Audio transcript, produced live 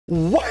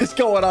What is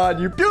going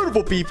on, you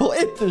beautiful people?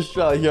 It's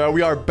Duel here.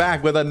 We are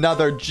back with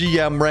another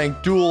GM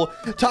ranked duel,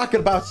 talking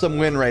about some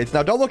win rates.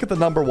 Now, don't look at the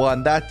number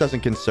one. That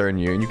doesn't concern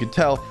you. And you can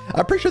tell,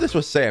 I'm pretty sure this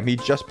was Sam. He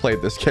just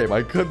played this game.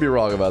 I could be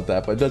wrong about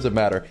that, but it doesn't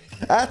matter.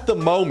 At the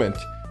moment,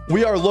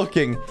 we are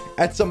looking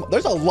at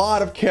there's a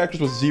lot of characters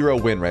with 0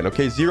 win rate,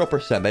 okay?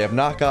 0%. They have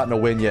not gotten a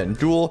win yet in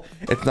duel.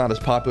 It's not as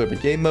popular in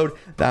game mode.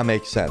 That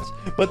makes sense.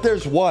 But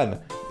there's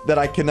one that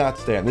I cannot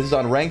stand. This is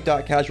on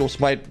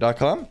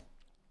rank.casualsmite.com.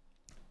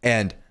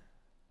 And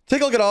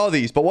take a look at all of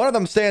these, but one of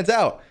them stands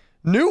out.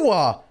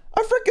 Nuwa.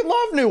 I freaking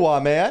love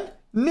Nuwa, man.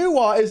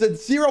 Nuwa is at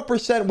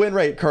 0% win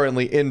rate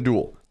currently in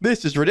duel.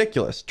 This is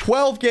ridiculous.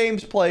 12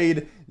 games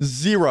played,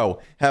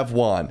 0 have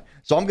won.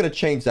 So I'm going to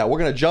change that. We're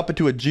going to jump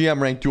into a GM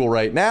ranked duel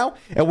right now,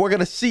 and we're going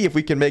to see if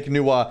we can make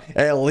Nuwa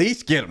at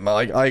least get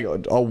like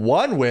a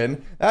 1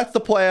 win. That's the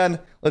plan.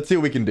 Let's see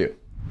what we can do.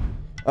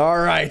 All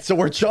right, so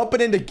we're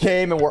jumping into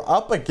game, and we're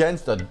up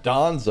against a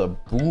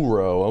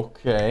Danzaburo.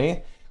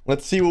 Okay.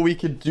 Let's see what we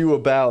can do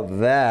about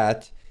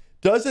that.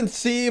 Doesn't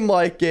seem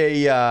like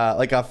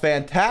a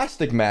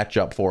fantastic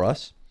matchup for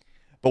us,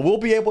 but we'll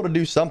be able to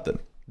do something.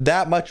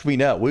 That much we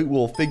know. We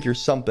will figure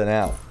something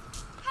out.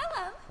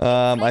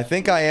 I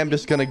think I am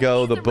just gonna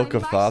go the Book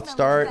of Thought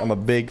start. I'm a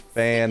big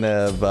fan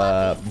of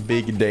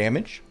big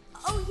damage.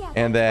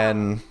 And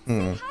then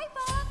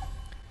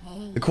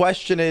the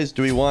question is,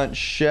 do we want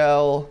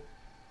Shell?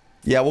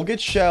 Yeah, we'll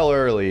get Shell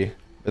early,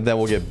 and then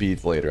we'll get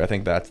Beads later. I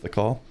think that's the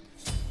call.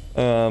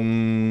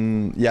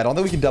 Yeah, I don't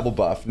think we can double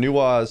buff.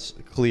 Nuwa's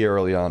clear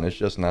early on. It's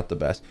just not the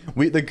best.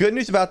 The good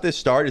news about this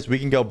start is we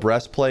can go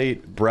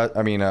breastplate, Book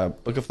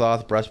of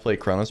Thoth, breastplate,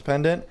 Chronos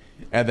pendant,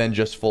 and then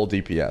just full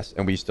DPS,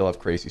 and we still have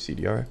crazy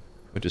CDR,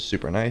 which is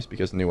super nice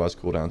because Nuwa's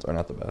cooldowns are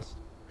not the best.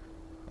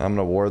 I'm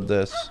gonna ward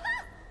this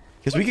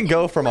because we can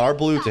go from our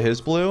blue to his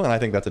blue, and I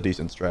think that's a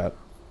decent strat.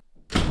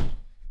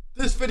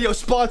 This video is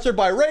sponsored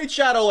by Raid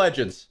Shadow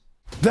Legends.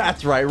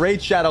 That's right,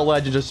 Raid Shadow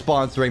Legends is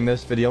sponsoring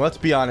this video. Let's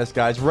be honest,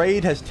 guys.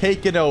 Raid has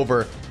taken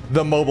over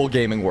the mobile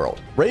gaming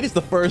world. Raid is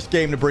the first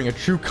game to bring a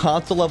true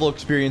console-level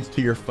experience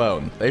to your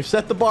phone. They've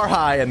set the bar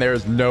high, and there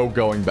is no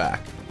going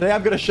back. Today,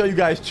 I'm going to show you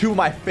guys 2 of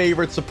my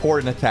favorite support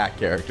and attack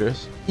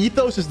characters.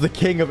 Ethos is the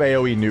king of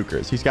AoE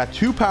nukers. He's got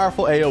 2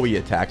 powerful AoE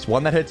attacks,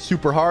 one that hits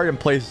super hard and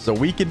places a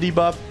weaken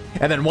debuff,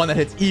 and then one that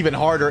hits even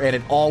harder and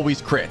it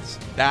always crits.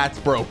 That's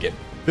broken.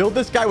 Build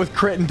this guy with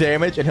crit and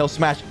damage, and he'll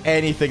smash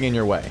anything in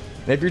your way.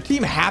 And if your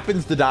team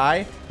happens to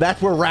die,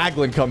 that's where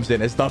Raglan comes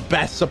in. It's the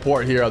best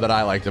support hero that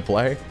I like to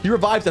play. He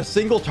revives a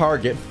single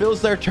target,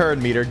 fills their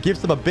turn meter,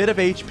 gives them a bit of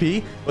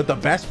HP, but the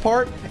best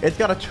part, it's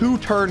got a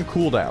 2-turn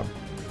cooldown,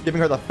 giving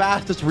her the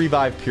fastest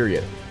revive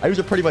period. I use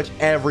it pretty much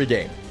every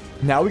game.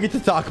 Now we get to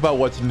talk about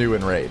what's new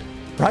in Raid.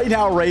 Right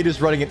now, Raid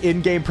is running an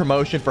in-game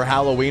promotion for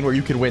Halloween where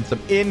you can win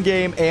some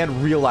in-game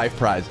and real-life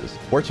prizes.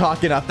 We're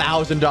talking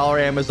 $1,000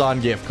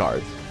 Amazon gift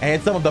cards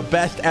and some of the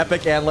best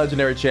epic and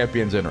legendary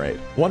champions in Raid.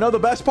 Want to know the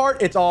best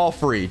part? It's all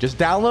free. Just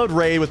download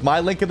Raid with my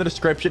link in the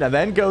description and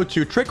then go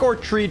to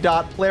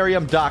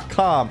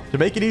trickortreat.plarium.com. To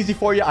make it easy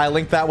for you, I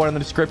linked that one in the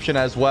description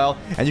as well,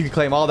 and you can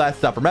claim all that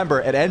stuff. Remember,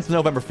 it ends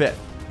November 5th.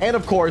 And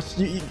of course,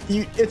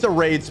 it's a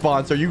Raid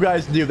sponsor. You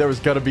guys knew there was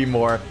going to be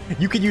more.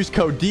 You can use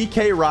code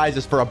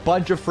DKRises for a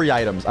bunch of free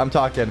items. I'm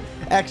talking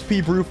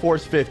XP Brew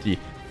Force 50,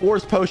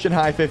 Force Potion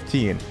High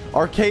 15,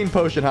 Arcane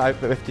Potion High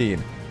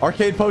 15,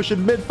 Arcade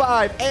Potion mid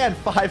 5, and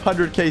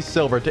 500k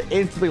silver to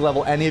instantly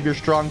level any of your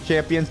strong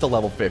champions to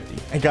level 50.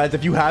 And guys,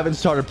 if you haven't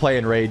started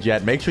playing Raid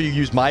yet, make sure you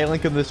use my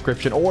link in the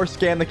description or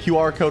scan the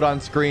QR code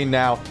on screen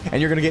now,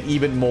 and you're going to get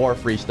even more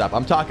free stuff.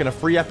 I'm talking a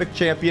free epic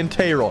champion,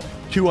 Tayrel,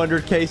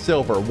 200k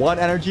silver, 1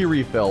 energy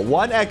refill,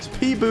 1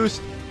 XP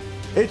boost.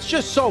 It's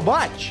just so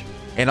much.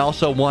 And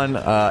also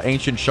 1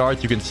 ancient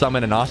shards. You can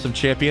summon an awesome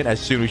champion as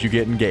soon as you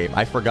get in game.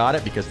 I forgot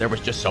it because there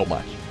was just so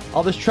much.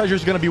 All this treasure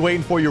is going to be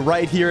waiting for you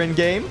right here in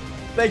game.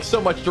 Thanks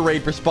so much to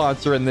Raid for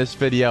sponsoring this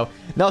video.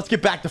 Now let's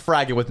get back to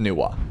fragging with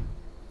Nuwa.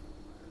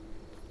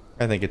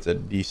 I think it's a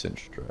decent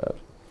strat.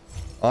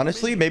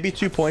 Honestly, maybe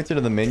 2 points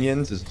into the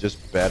minions is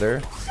just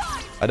better.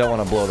 I don't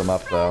want to blow them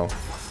up, though.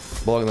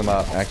 Blowing them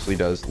up actually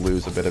does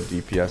lose a bit of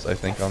DPS, I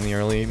think, on the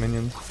early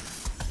minions.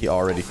 He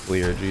already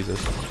cleared,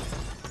 Jesus. Can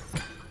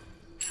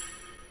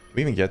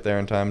we even get there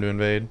in time to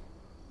invade?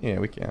 Yeah,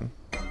 we can.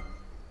 Yeah,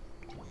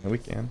 we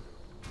can.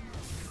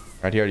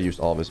 Alright, he already used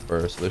all of his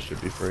bursts. This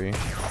should be free.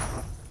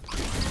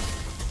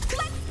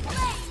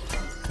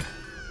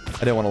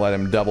 I didn't want to let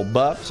him double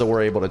buff, so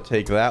we're able to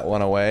take that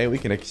one away. We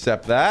can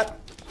accept that.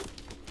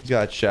 He's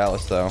got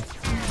Chalice, though.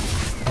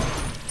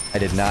 I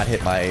did not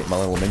hit my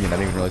little minion. I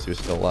didn't even realize he was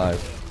still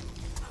alive.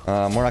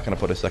 We're not going to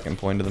put a second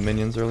point to the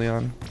minions early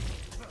on.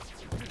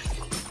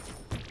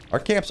 Our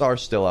camps are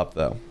still up,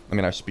 though. I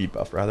mean, our speed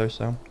buff, rather,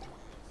 so.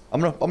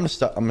 I'm gonna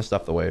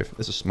stuff the wave.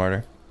 This is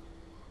smarter.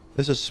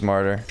 This is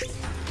smarter.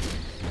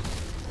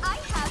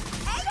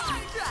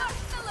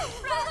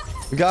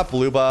 We got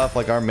blue buff,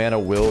 like our mana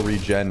will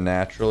regen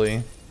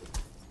naturally.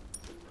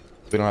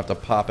 We don't have to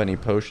pop any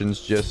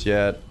potions just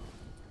yet. I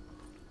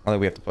don't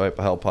think we have to pipe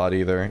a hell pot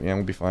either. Yeah,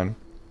 we'll be fine.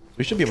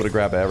 We should be able to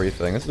grab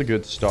everything. This is a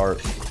good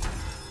start.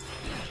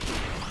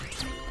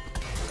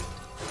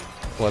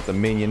 Let the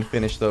minion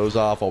finish those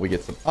off while we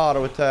get some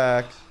auto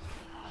attacks.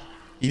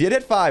 He did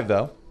hit 5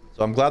 though,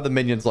 so I'm glad the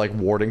minion's like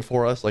warding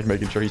for us, like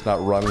making sure he's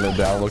not running them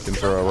down looking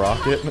for a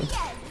rocket.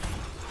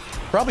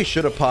 Probably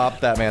should have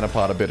popped that mana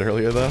pot a bit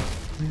earlier though.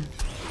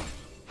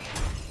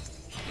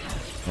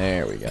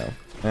 There we go.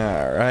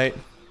 All right.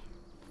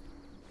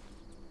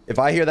 If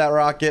I hear that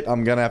rocket,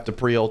 I'm gonna have to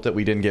pre-ult it.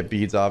 We didn't get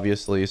beads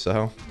obviously,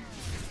 so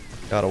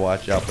gotta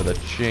watch out for the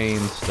chain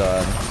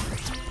stun.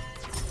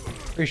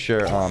 Pretty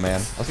sure. Oh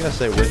man, I was gonna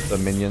say with the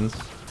minions, I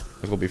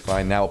think we'll be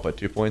fine. Now we'll put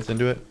 2 points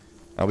into it.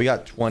 We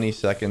got 20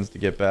 seconds to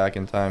get back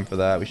in time for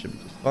that. We should be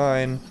just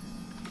fine.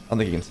 I don't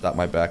think you can stop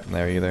my back from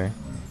there either.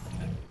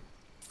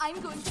 I'm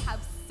going to have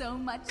so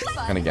much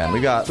fun. And again, we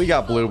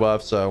got blue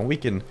buff, so we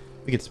can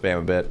spam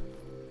a bit.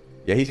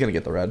 Yeah, he's gonna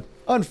get the red.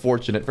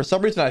 Unfortunate. For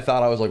some reason, I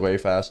thought I was like way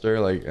faster.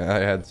 Like I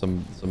had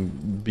some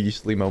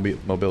beastly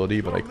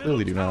mobility, but I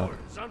clearly do not.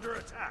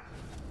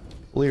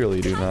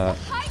 Clearly do not.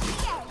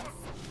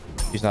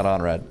 He's not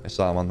on red. I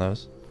saw him on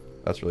those.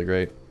 That's really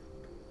great.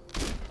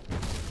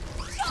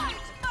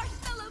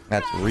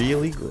 That's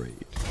really great.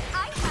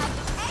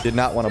 Did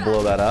not want to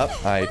blow that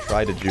up. I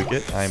tried to juke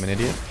it. I'm an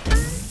idiot.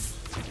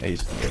 Hey,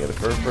 he's gonna get a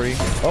fur free.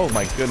 Oh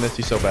my goodness,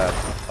 he's so bad.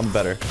 I'm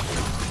better.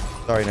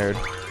 Sorry, nerd.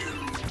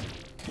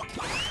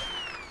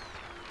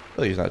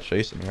 Really, he's not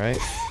chasing me, right?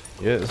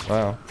 He is.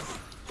 Wow.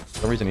 For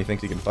some reason, he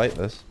thinks he can fight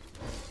this.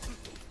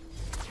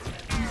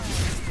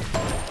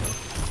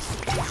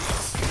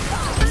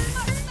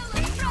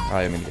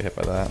 I am gonna get hit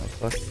by that.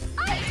 What the fuck?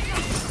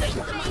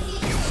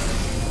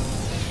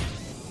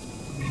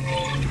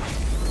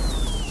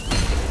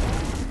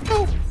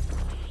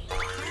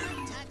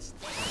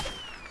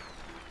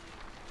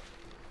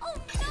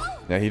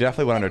 Yeah, he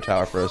definitely went under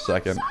tower for a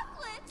second.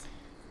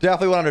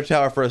 Definitely went under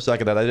tower for a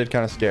second. That did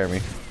kind of scare me.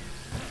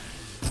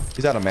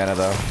 He's out of mana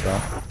though, so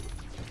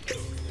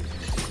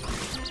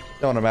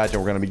don't imagine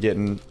we're gonna be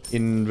getting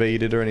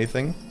invaded or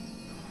anything.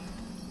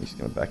 He's just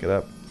gonna back it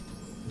up.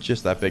 It's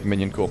just that big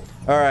minion. Cool.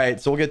 All right,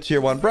 so we'll get tier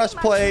 1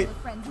 breastplate.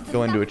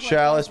 Go into a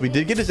chalice. We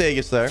did get his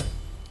Aegis there.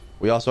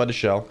 We also had a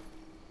shell.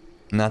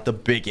 Not the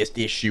biggest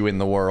issue in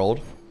the world,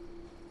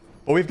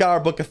 but we've got our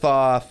Book of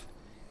Thoth.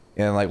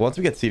 And like once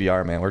we get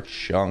CDR, man, we're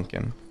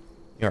chunking.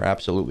 We are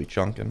absolutely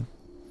chunking.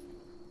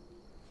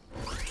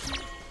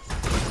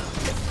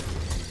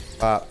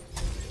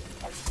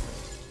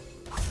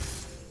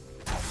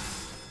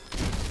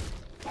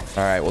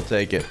 Alright, we'll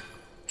take it.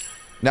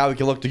 Now we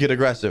can look to get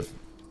aggressive.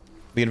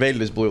 We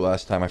invaded his blue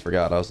last time, I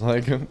forgot. I was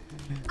like,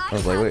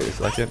 wait a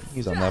second.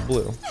 He's on that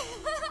blue.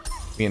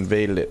 We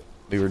invaded it.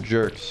 We were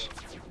jerks.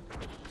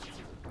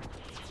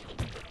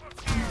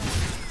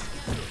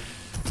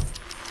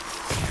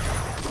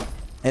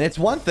 And it's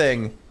one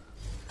thing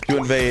to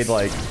invade,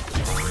 like,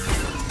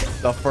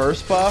 the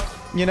first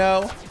buff, you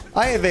know?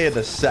 I invaded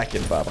the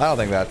second buff. I don't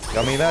think that's...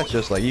 I mean, that's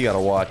just, like, you gotta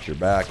watch your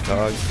back,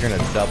 dog. You're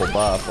gonna double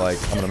buff.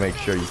 Like, I'm gonna make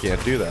sure you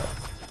can't do that.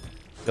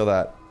 Feel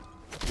that.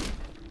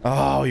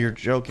 Oh, you're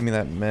joking me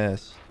that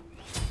miss.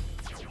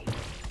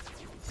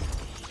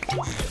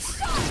 Your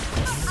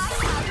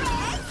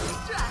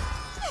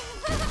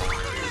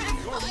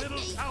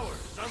middle tower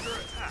is under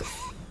attack.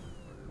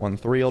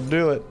 1-3 will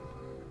do it.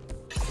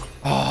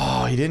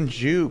 Oh, he didn't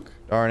juke.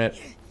 Darn it.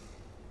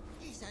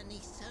 There's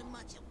only so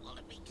much a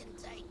wallaby can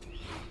take. He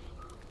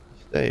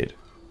stayed.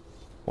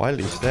 Why did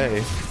he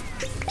stay?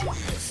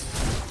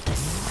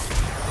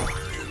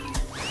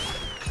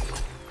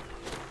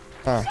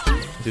 Huh.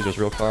 He's just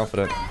real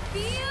confident. I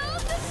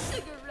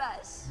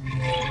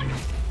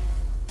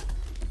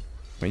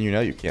mean, you know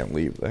you can't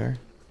leave there.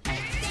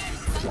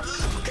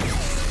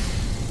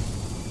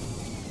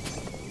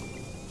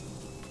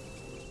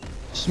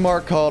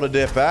 Smart call to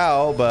dip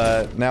out,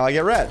 but now I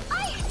get red.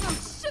 I ain't no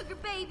sugar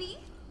baby.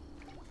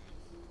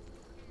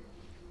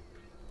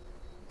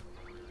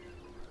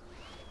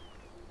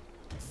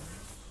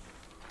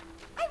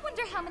 I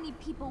wonder how many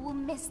people will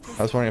miss this.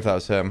 I was wondering if that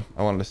was him.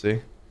 I wanted to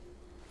see.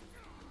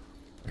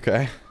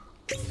 Okay.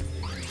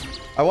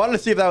 I wanted to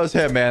see if that was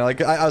him, man.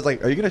 Like, I was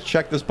like, are you gonna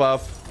check this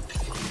buff?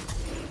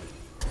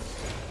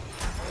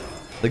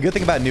 The good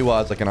thing about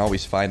Nuwa is I can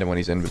always find him when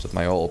he's invis with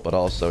my ult, but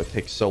also it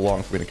takes so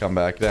long for me to come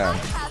back down.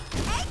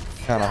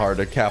 Kind of hard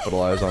to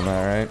capitalize on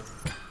that, right?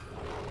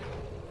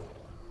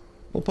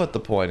 We'll put the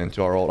point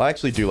into our ult. I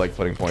actually do like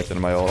putting points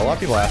into my ult. A lot of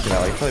people ask me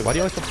that, like, why do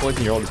you always put points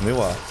in your ult as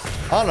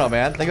Nuwa? I don't know,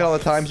 man. Think of all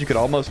the times you could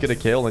almost get a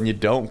kill and you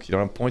don't, because you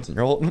don't have points in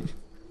your ult.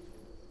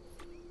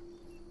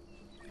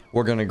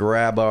 We're gonna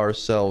grab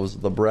ourselves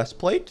the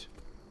breastplate.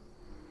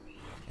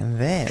 And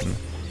then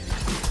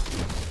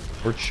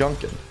we're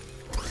chunking.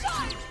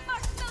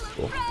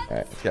 Cool.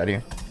 Alright, let's get out of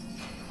here.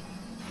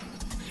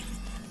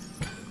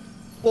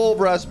 Full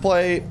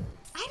breastplate.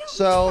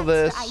 Sell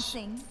this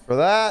for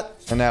that.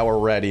 And now we're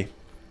ready.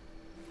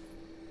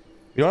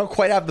 We don't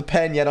quite have the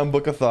pen yet on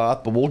Book of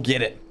Thoth, but we'll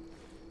get it.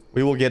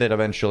 We will get it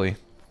eventually.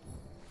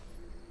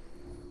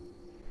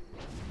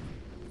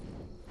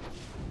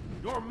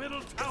 Your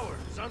middle tower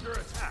is under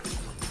attack.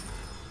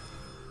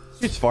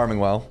 He's farming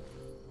well.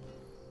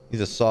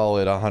 He's a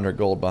solid 100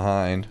 gold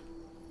behind.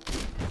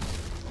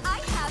 I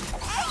have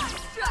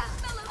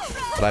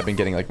but I've been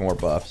getting like more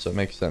buff, so it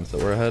makes sense that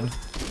we're ahead.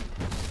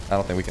 I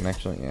don't think we can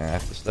actually... Yeah, I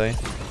have to stay. I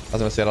was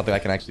gonna say, I don't think I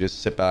can actually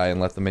just sit by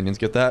and let the minions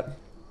get that.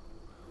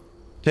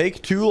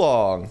 Take too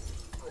long.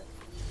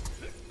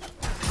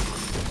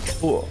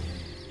 Cool.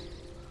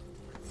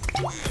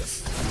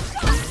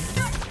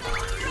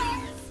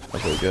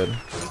 That's really good.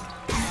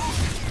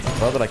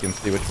 Love that I can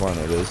see which one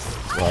it is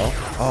as well.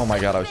 Oh my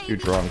god, I was too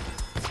drunk.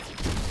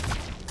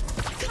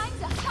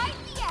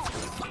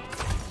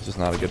 This is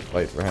not a good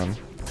fight for him.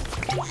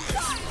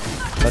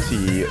 Unless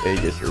he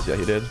Aegises. Yeah,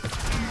 he did.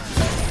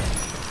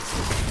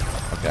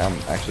 Okay, I'm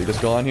actually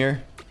just going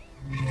here.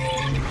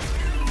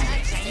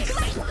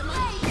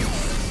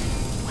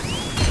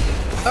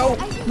 Oh,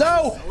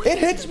 no! It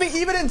hits me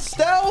even in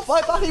stealth! I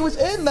thought he was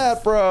in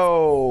that,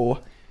 bro!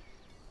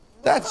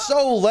 That's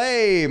so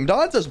lame.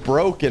 Danza's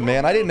broken,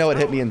 man. I didn't know it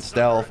hit me in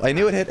stealth. I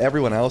knew it hit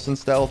everyone else in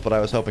stealth, but I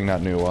was hoping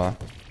not Nuwa.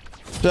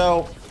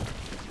 So,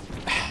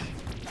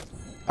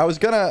 I was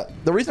gonna...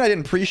 The reason I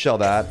didn't pre-shell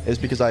that is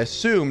because I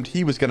assumed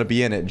he was gonna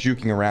be in it,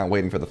 juking around,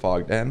 waiting for the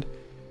fog to end.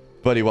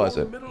 But he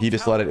wasn't. He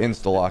just let it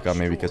insta-lock on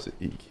me because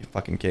he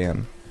fucking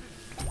can.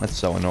 That's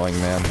so annoying,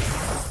 man.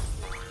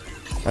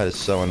 That is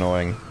so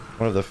annoying.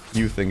 One of the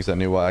few things that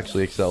Nuwa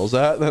actually excels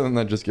at, and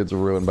that just gets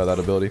ruined by that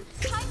ability.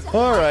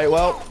 Alright,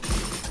 well...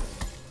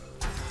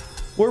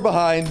 We're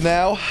behind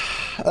now.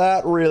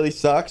 That really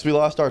sucks. We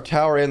lost our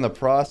tower in the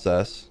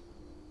process.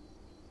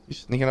 You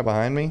sneaking up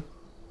behind me?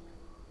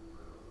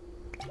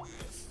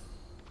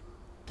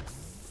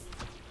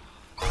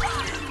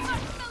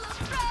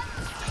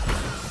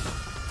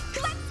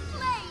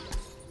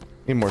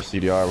 Need more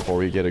CDR before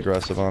we get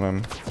aggressive on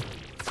him.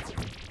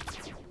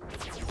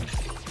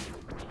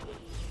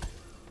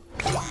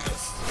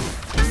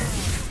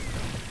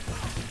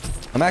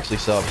 I'm actually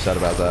so upset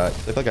about that. I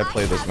feel like I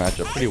played this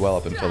matchup pretty well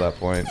up until that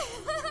point.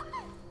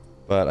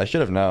 But I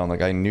should have known.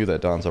 Like, I knew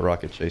that Don's a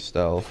rocket chase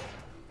stealth.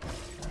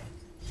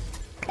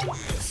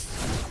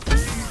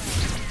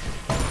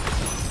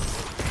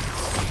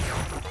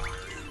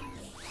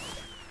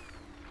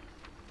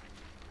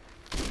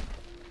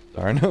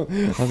 Darn. I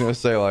was gonna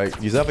say, like,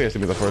 he's definitely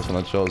gonna be the first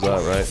one that shows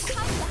up, right?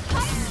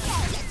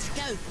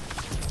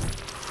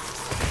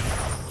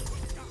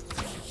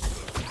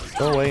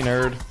 Go away,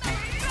 nerd.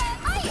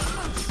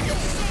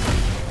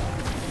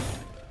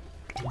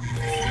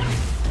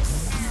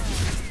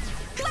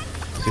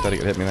 He thought he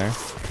could hit me there.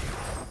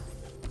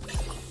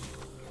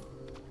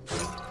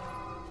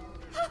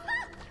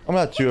 I'm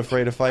not too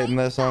afraid of fighting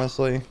this,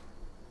 honestly.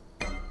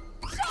 He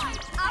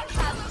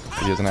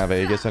doesn't have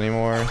Aegis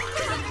anymore.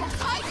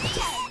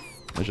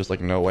 There's just like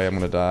no way I'm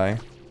gonna die.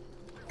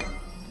 Did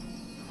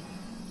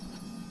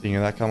you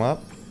hear that come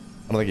up?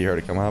 I don't think you heard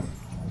it come up.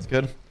 That's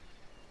good.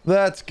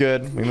 That's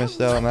good. We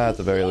missed out on that at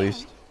the very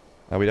least.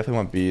 We definitely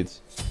want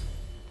beads.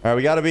 Alright,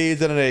 we got a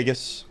beads and an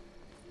Aegis.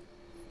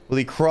 Will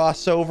he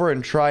cross over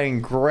and try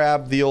and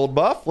grab the old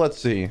buff? Let's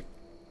see.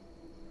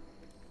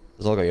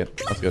 Doesn't look like it.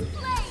 That's good.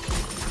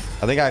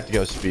 I think I have to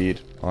go speed,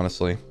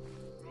 honestly.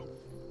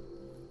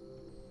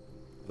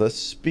 The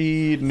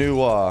speed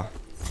Nuwa.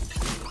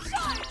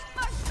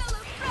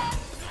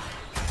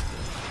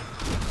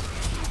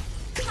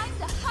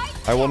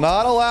 I will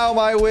not allow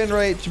my win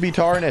rate to be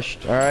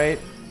tarnished, alright?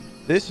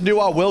 This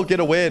Nuwa will get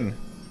a win.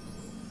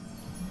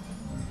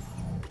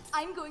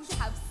 I'm going to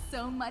have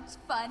so much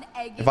fun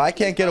egging. If I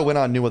can't get a win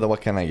on Nuwa, then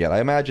what can I get?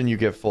 I imagine you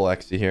get full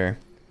XC here.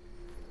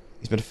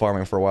 He's been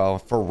farming for a while.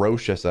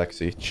 Ferocious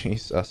XC.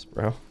 Jesus,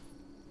 bro.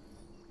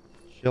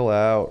 Chill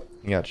out.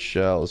 You got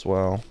Shell as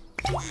well.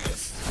 Well,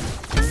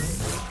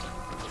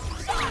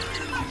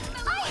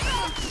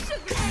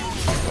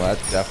 that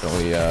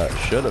definitely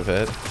should have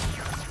hit.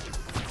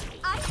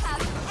 I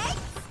have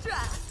extra.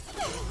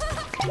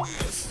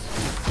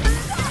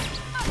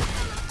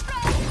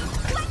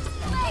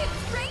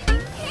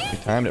 You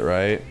timed it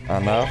right.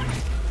 Enough?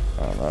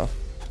 I don't know.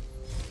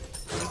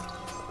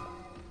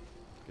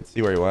 You can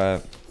see where he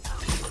went.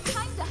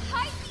 Time to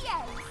hide the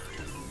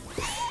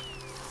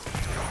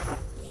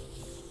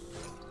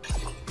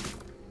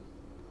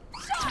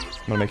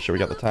I'm gonna make sure we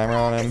got the timer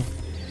on him.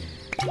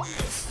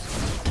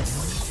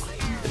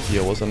 The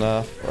heal was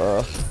enough.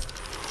 Ugh.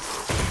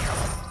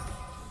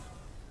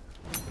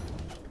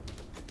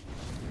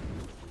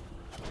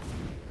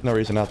 No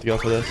reason not to go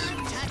for this.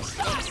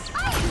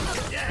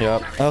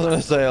 Yep. I was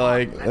gonna say,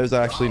 like, there's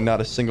actually not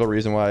a single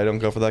reason why I don't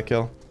go for that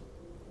kill.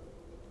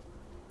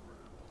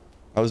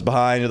 I was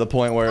behind to the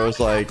point where it was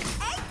like,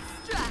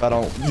 if I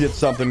don't get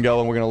something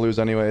going, we're gonna lose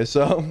anyway,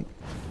 so.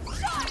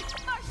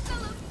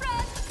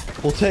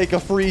 We'll take a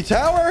free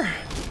tower.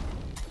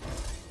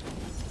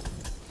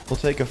 We'll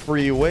take a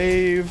free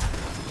wave.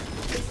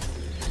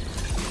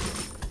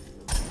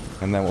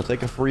 And then we'll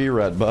take a free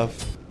red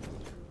buff.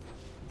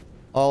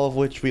 All of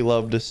which we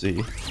love to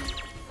see.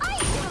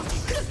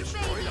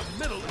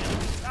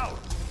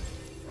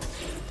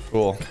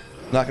 Cool.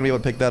 Not gonna be able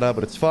to pick that up,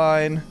 but it's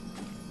fine.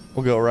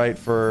 We'll go right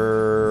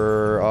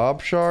for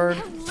Ob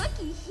Shard.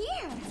 looky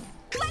here.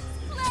 Let's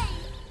play.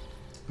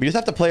 We just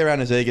have to play around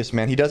his Aegis,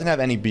 man. He doesn't have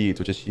any beads,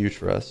 which is huge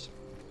for us.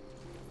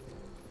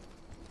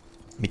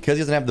 Because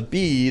he doesn't have the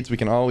beads, we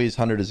can always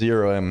 100 to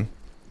 0 him.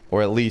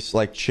 Or at least,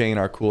 like, chain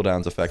our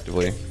cooldowns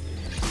effectively.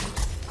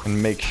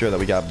 And make sure that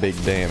we got big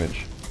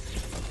damage.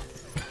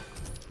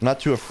 I'm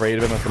not too afraid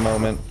of him at the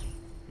moment.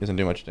 He doesn't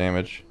do much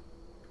damage.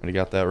 But he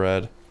got that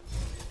red.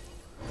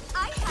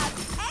 I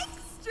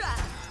have extra.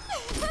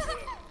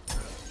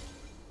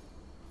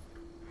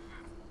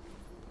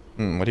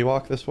 Would he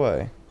walk this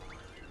way?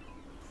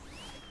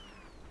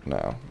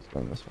 No, he's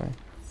going this way.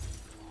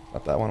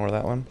 Not that one or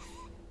that one.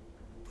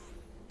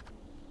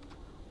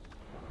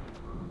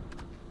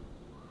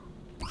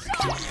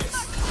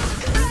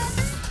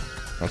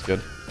 That's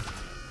good.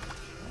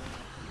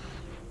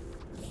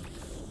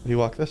 Would he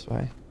walk this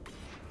way?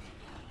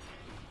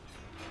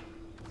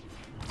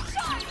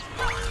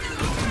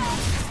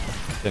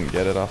 Didn't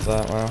get it off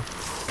that. Wow.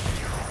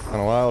 Kind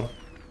of wild.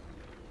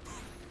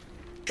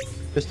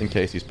 Just in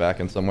case he's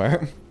backing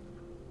somewhere.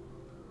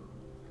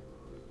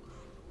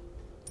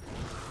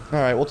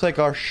 Alright, we'll take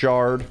our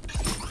shard.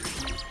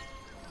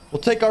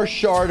 We'll take our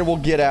shard and we'll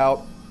get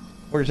out.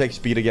 We're gonna take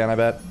speed again, I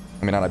bet.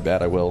 I mean, not I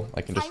bet, I will.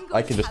 I can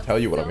just tell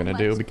you what I'm gonna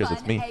do because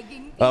it's me.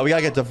 We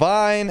gotta get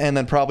Divine and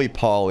then probably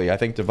Poly. I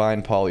think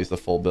Divine Poly's the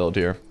full build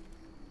here.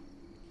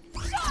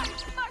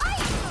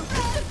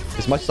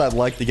 As much as I'd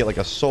like to get like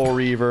a Soul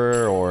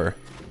Reaver or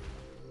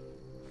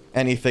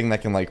anything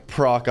that can like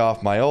proc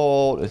off my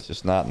ult, it's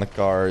just not in the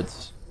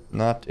cards.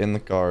 Not in the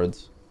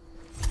cards.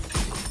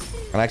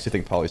 And I actually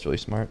think Poly's really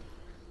smart.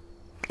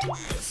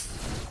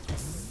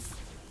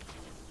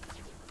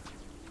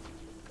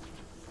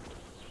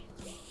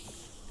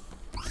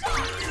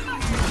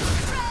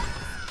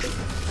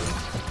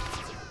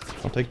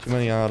 Don't take too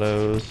many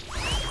autos.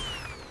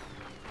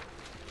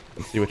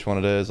 Let's see which one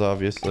it is,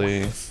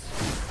 obviously.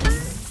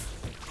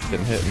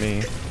 Didn't hit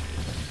me.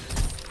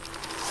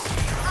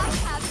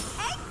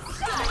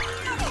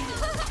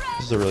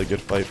 This is a really good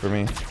fight for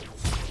me.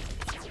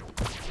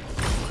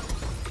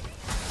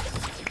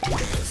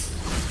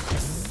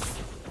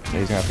 Yeah,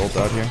 he's gonna have to ult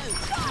out here.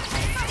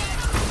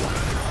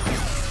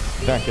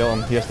 Can't kill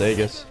him. He has to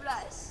Aegis.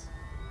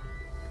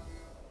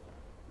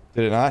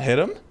 Did it not hit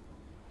him?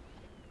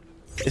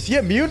 Is he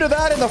immune to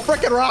that in the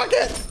frickin'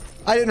 rocket?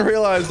 I didn't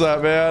realize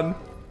that, man.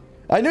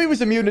 I knew he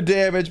was immune to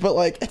damage, but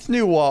like, it's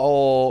new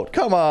ult.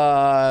 Come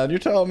on. You're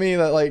telling me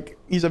that like,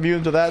 he's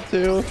immune to that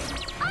too?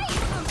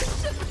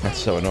 That's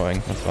so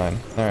annoying. That's fine.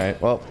 Alright,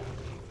 well.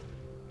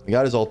 We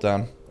got his ult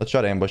down. Let's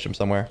try to ambush him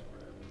somewhere.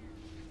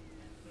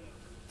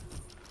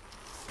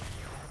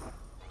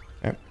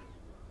 Okay.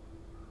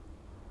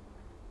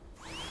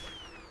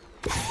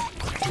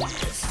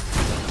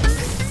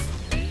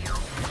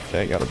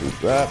 Okay, gotta do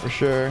that for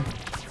sure.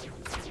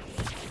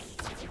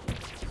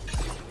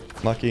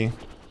 Lucky.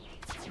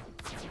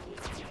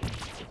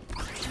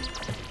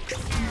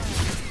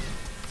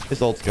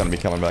 His ult's gonna be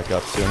coming back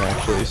up soon,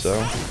 actually, so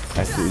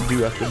I do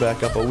have to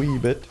back up a wee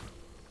bit.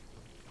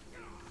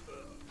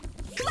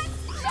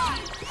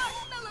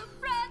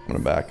 I'm gonna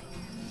back.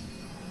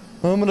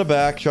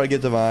 Try to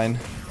get Divine.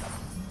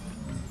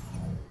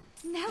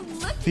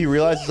 If he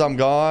realizes I'm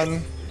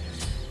gone,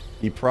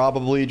 he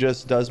probably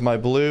just does my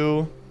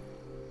blue.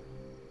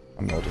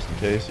 I'm no, just in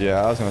case.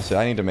 Yeah, I was gonna say,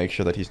 I need to make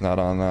sure that he's not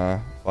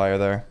on fire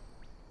there.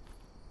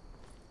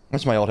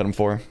 What's my ult hit him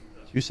for?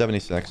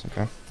 276,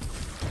 okay.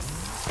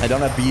 I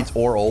don't have beads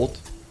or ult.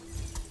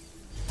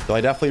 So I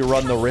definitely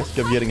run the risk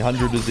of getting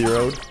 100 to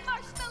 0'd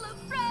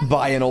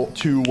by an ult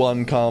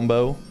 2-1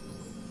 combo.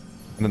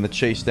 And then the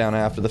chase down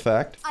after the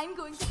fact.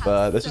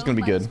 But this is gonna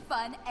be good.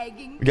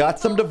 We got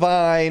some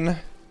Divine.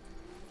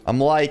 I'm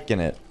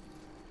liking it.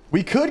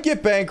 We could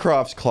get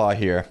Bancroft's Claw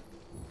here.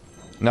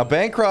 Now,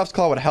 Bancroft's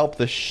Claw would help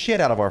the shit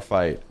out of our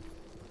fight.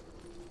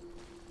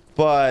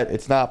 But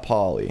it's not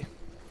Poly.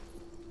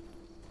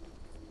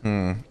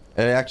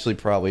 It actually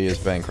probably is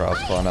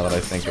Bancroft's Claw now that I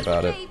think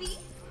about it.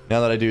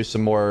 Now that I do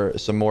some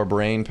more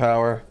brain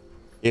power,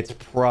 it's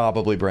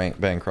probably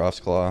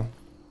Bancroft's Claw.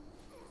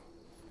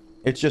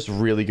 It's just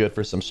really good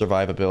for some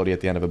survivability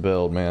at the end of a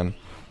build, man.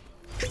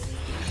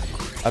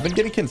 I've been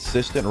getting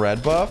consistent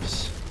red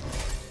buffs.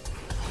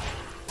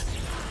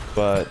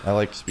 But I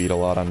like speed a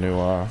lot on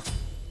Nuwa.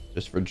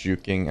 Just for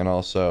juking and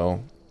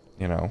also,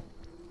 you know,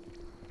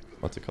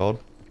 what's it called?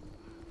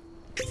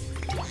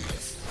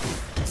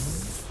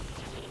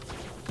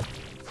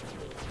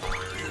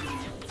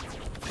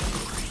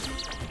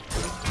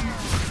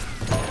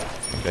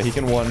 Okay, he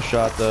can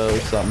one-shot though,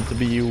 something to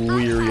be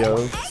weary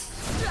of.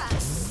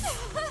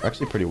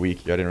 Actually pretty weak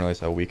here. I didn't realize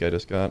how weak I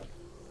just got.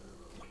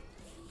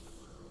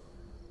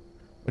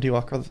 What do you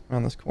walk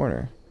around this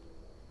corner?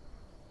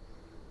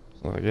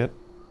 Doesn't look like it.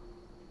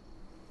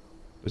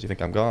 Does he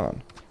think I'm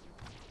gone?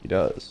 He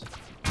does.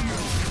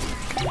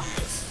 That's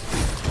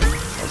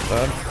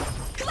bad.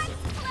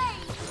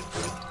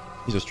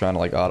 He's just trying to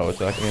like auto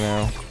attack me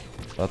now.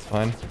 That's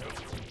fine.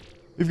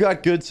 We've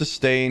got good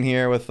sustain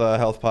here with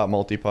health pot,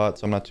 multi-pot,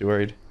 so I'm not too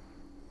worried.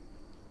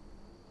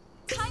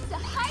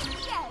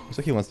 Looks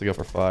like he wants to go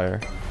for fire.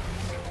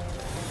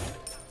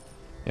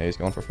 Yeah, he's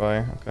going for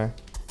fire. Okay.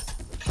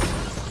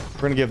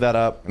 We're gonna give that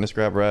up and just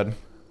grab red.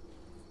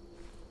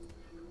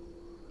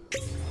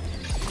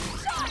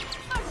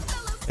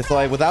 It's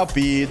like without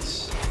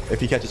beads, if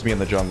he catches me in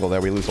the jungle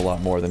there, we lose a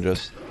lot more than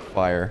just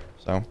fire.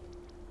 So I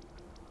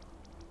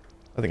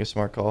think it's a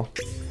smart call.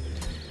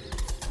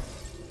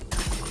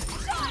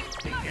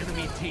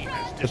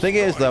 The thing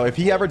is, though, if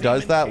he ever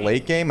does that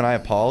late game and I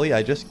have Poly,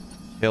 I just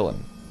kill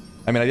him.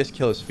 I mean, I just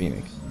kill his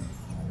Phoenix.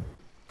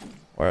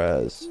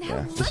 Whereas,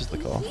 yeah, this is the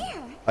call.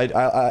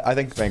 I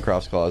think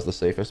Bancroft's call is the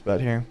safest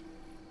bet here.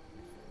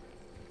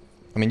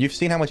 I mean, you've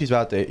seen how much he's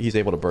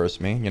able to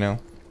burst me, you know?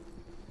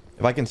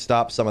 If I can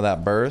stop some of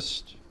that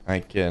burst, I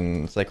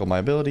can cycle my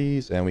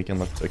abilities and we can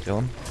look to kill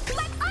him.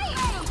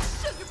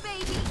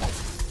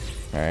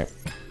 Alright.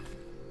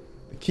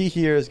 The key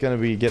here is going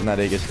to be getting that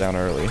Aegis down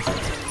early.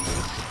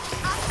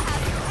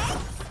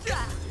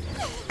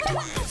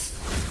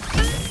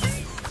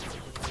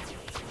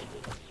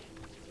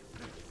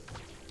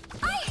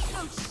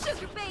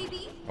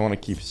 I want to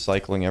keep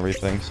cycling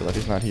everything so that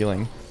he's not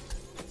healing.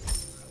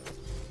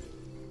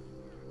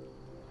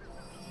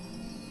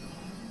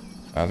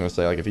 I was going to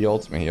say, like, if he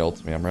ults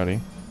me, I'm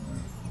ready.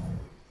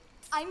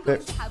 I'm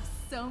going to have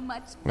so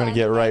much fun. I'm going to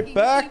get right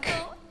back.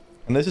 People.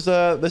 And this is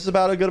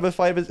about as good of a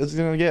fight as it's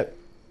going to get.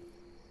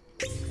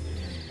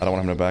 I don't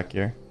want him to back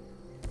here.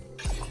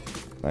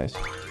 Nice.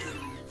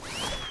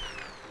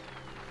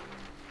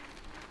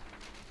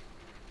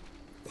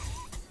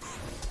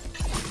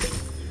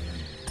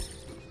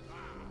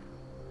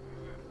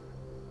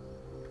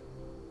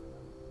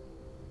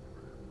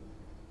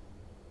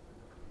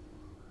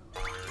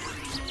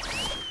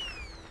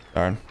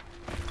 Darn.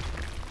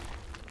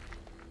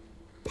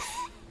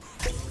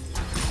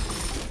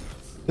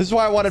 This is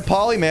why I wanted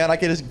Poly, man. I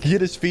can just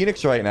get his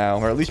Phoenix right now,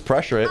 or at least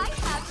pressure it.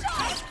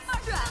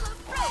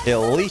 At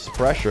least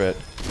pressure it.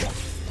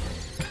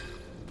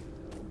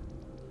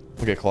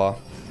 We'll get Claw.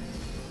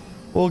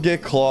 We'll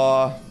get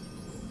Claw.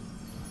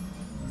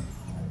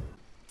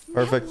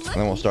 Perfect. And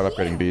then we'll start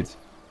upgrading beads.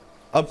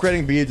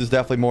 Upgrading beads is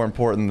definitely more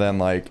important than,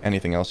 like,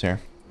 anything else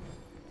here.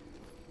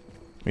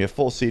 We have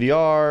full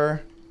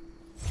CDR.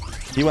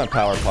 He went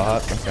power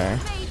pot. Okay.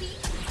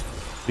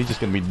 He's just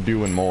going to be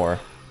doing more.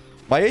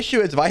 My issue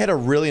is if I hit a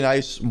really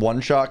nice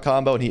one-shot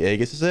combo and he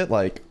Aegises it,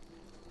 like,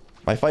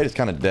 my fight is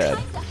kind of dead.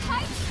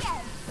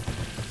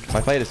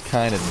 My fight is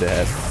kind of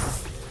dead.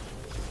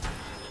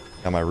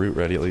 Got my root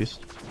ready at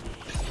least.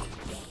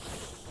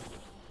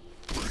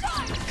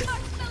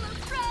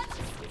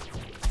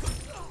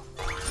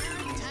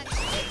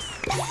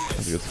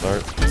 That's a good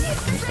start. I'm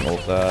just gonna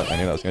ult that. I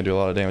knew that was going to do a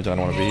lot of damage. I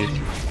don't want to beat.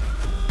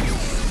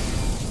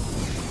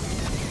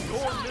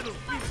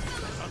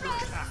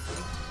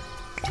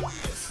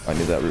 I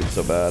need that root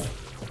so bad.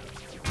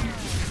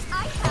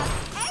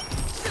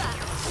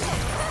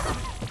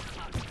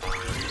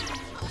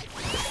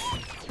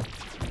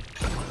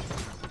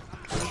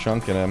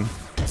 Chunking him.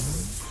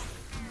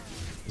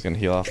 He's gonna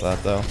heal off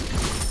that though.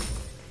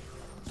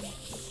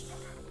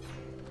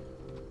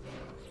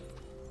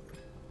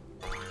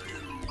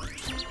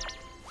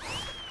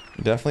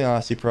 Definitely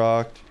Aussie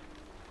procced.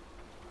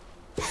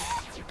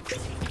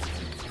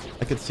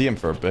 I could see him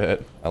for a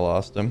bit. I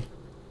lost him.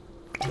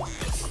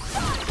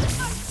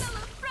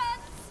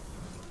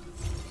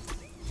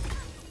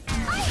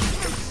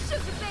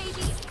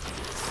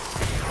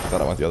 I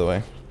thought I went the other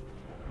way.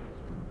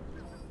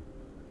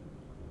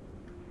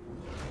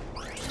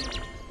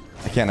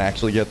 I can't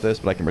actually get this,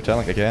 but I can pretend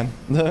like I can.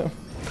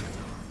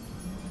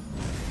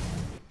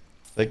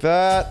 Take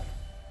that.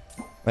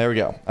 There we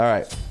go. All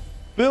right.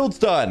 Build's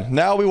done.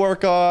 Now we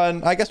work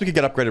on... I guess we could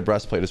get upgraded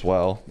breastplate as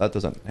well. That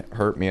doesn't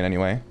hurt me in any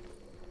way.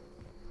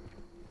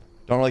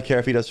 Don't really care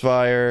if he does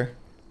fire.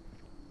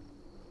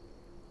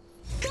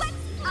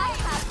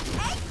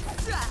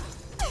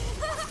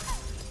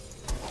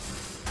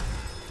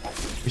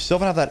 We still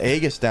don't have that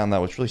Aegis down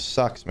though, which really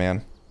sucks,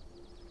 man.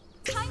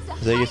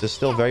 His Aegis is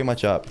still very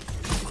much up.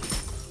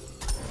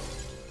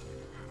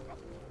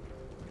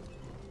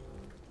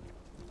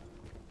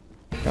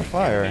 Got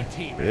fire.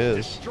 It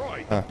is.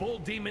 Huh. Bull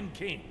Demon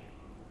King.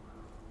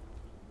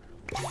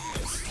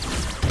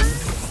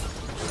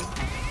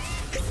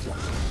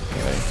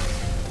 Anyway,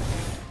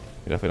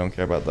 we definitely don't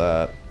care about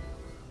that.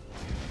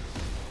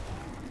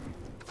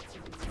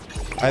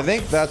 I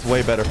think that's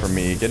way better for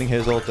me. Getting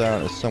his ult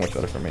down is so much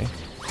better for me.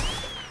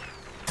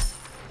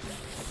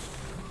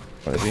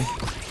 What is he?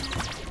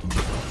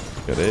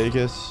 Good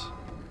Aegis.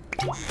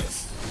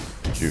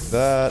 Juke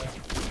that.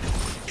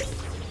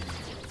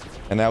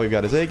 And now we've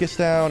got his Aegis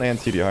down and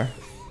CDR.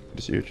 Which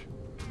is huge.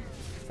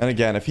 And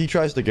again, if he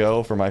tries to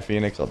go for my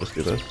Phoenix, I'll just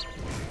do this.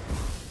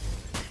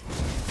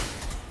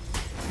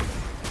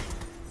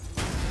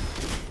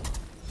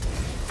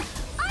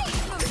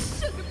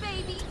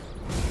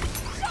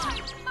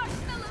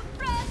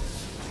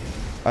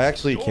 I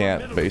actually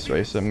can't base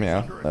race him.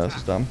 Yeah,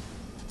 that's dumb.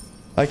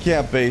 I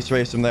can't base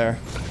race him there.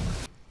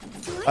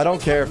 I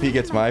don't care if he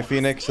gets my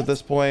Phoenix at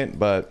this point,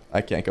 but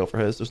I can't go for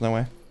his. There's no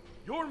way.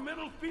 Your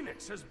middle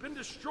Phoenix has been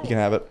destroyed. You can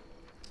have it.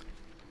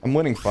 I'm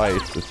winning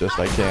fights. It's just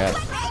I can't.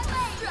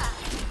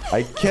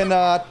 I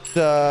cannot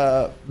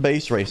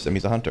base race him.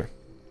 He's a hunter.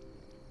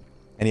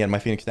 And he had my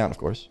Phoenix down, of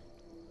course.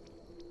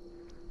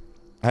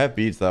 I have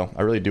beads, though.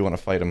 I really do want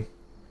to fight him.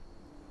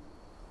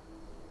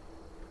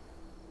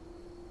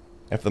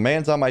 If the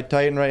man's on my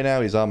Titan right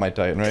now, he's on my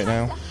Titan right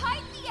now.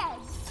 Hide the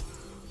eggs.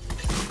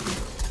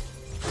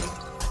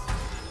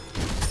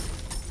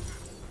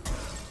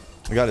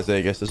 I got his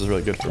Aegis. This is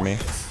really good for me.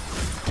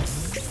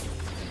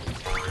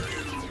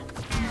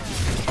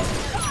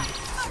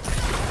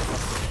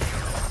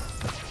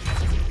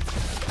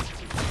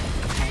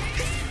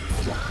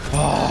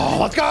 Oh,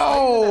 let's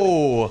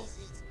go!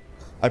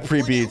 I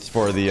pre-beats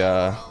for the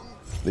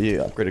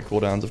upgraded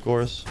cooldowns, of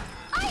course.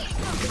 I ain't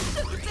no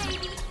sugar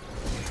baby.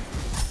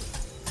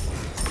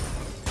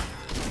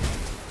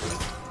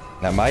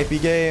 That might be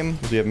game,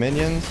 because we have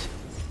minions.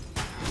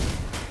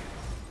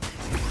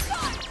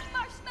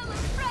 Marshmallow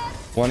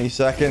bread. 20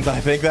 seconds. I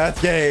think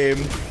that's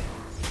game.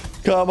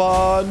 Come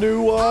on,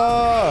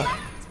 Nua.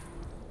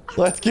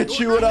 Let's get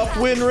you an up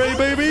win rate,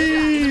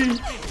 baby.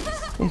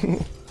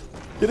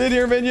 Get in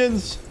here,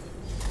 minions.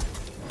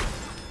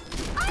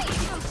 I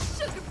ain't no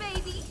sugar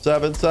baby.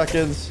 7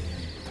 seconds.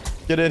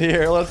 Get in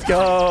here. Let's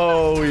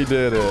go. We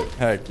did it.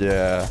 Heck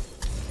yeah.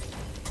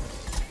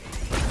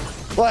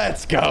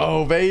 Let's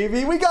go,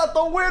 baby. We got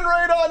the win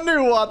rate on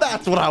Nua.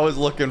 That's what I was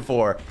looking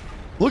for.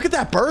 Look at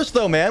that burst,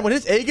 though, man. When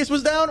his Aegis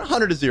was down,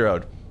 100 to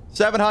 0'd.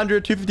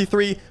 700,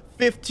 253,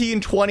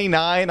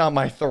 1529 on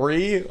my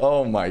 3.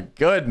 Oh, my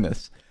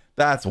goodness.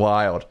 That's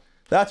wild.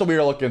 That's what we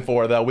were looking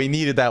for, though. We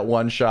needed that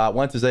one shot.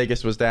 Once his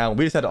Aegis was down,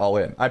 we just had to all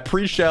in. I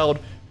pre-shelled,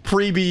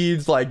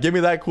 pre-beads, like, give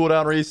me that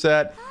cooldown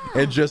reset,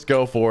 and just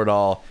go for it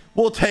all.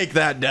 We'll take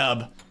that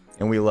dub.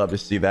 And we love to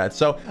see that.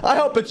 So I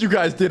hope that you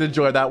guys did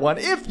enjoy that one.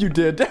 If you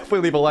did, definitely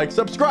leave a like,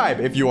 subscribe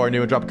if you are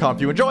new, and drop a comment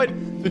if you enjoyed.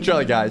 So,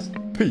 Charlie, guys,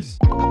 peace.